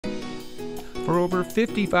For over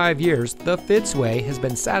 55 years, the Fitzway has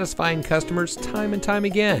been satisfying customers time and time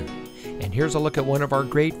again. And here's a look at one of our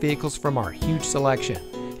great vehicles from our huge selection,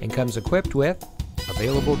 and comes equipped with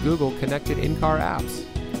available Google connected in-car apps,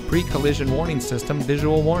 pre-collision warning system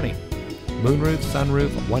visual warning, moonroof,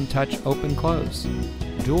 sunroof, one-touch open close,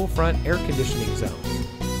 dual front air conditioning zones,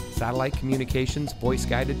 satellite communications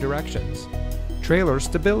voice-guided directions, trailer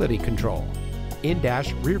stability control,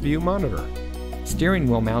 in-dash rear view monitor, steering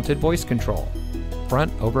wheel mounted voice control,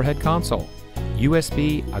 front overhead console,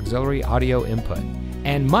 USB auxiliary audio input,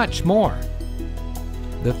 and much more.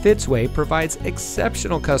 The Fitzway provides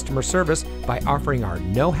exceptional customer service by offering our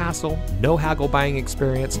no-hassle, no-haggle buying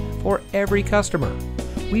experience for every customer.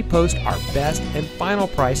 We post our best and final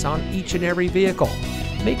price on each and every vehicle,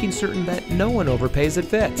 making certain that no one overpays at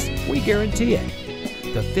Fitz. We guarantee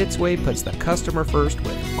it. The Fitzway puts the customer first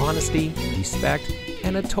with honesty, respect,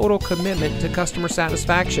 and a total commitment to customer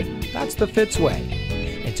satisfaction. That's the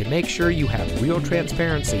Fitzway. And to make sure you have real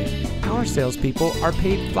transparency, our salespeople are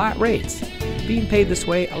paid flat rates. Being paid this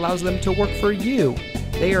way allows them to work for you.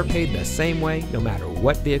 They are paid the same way no matter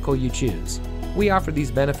what vehicle you choose. We offer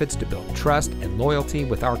these benefits to build trust and loyalty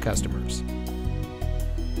with our customers.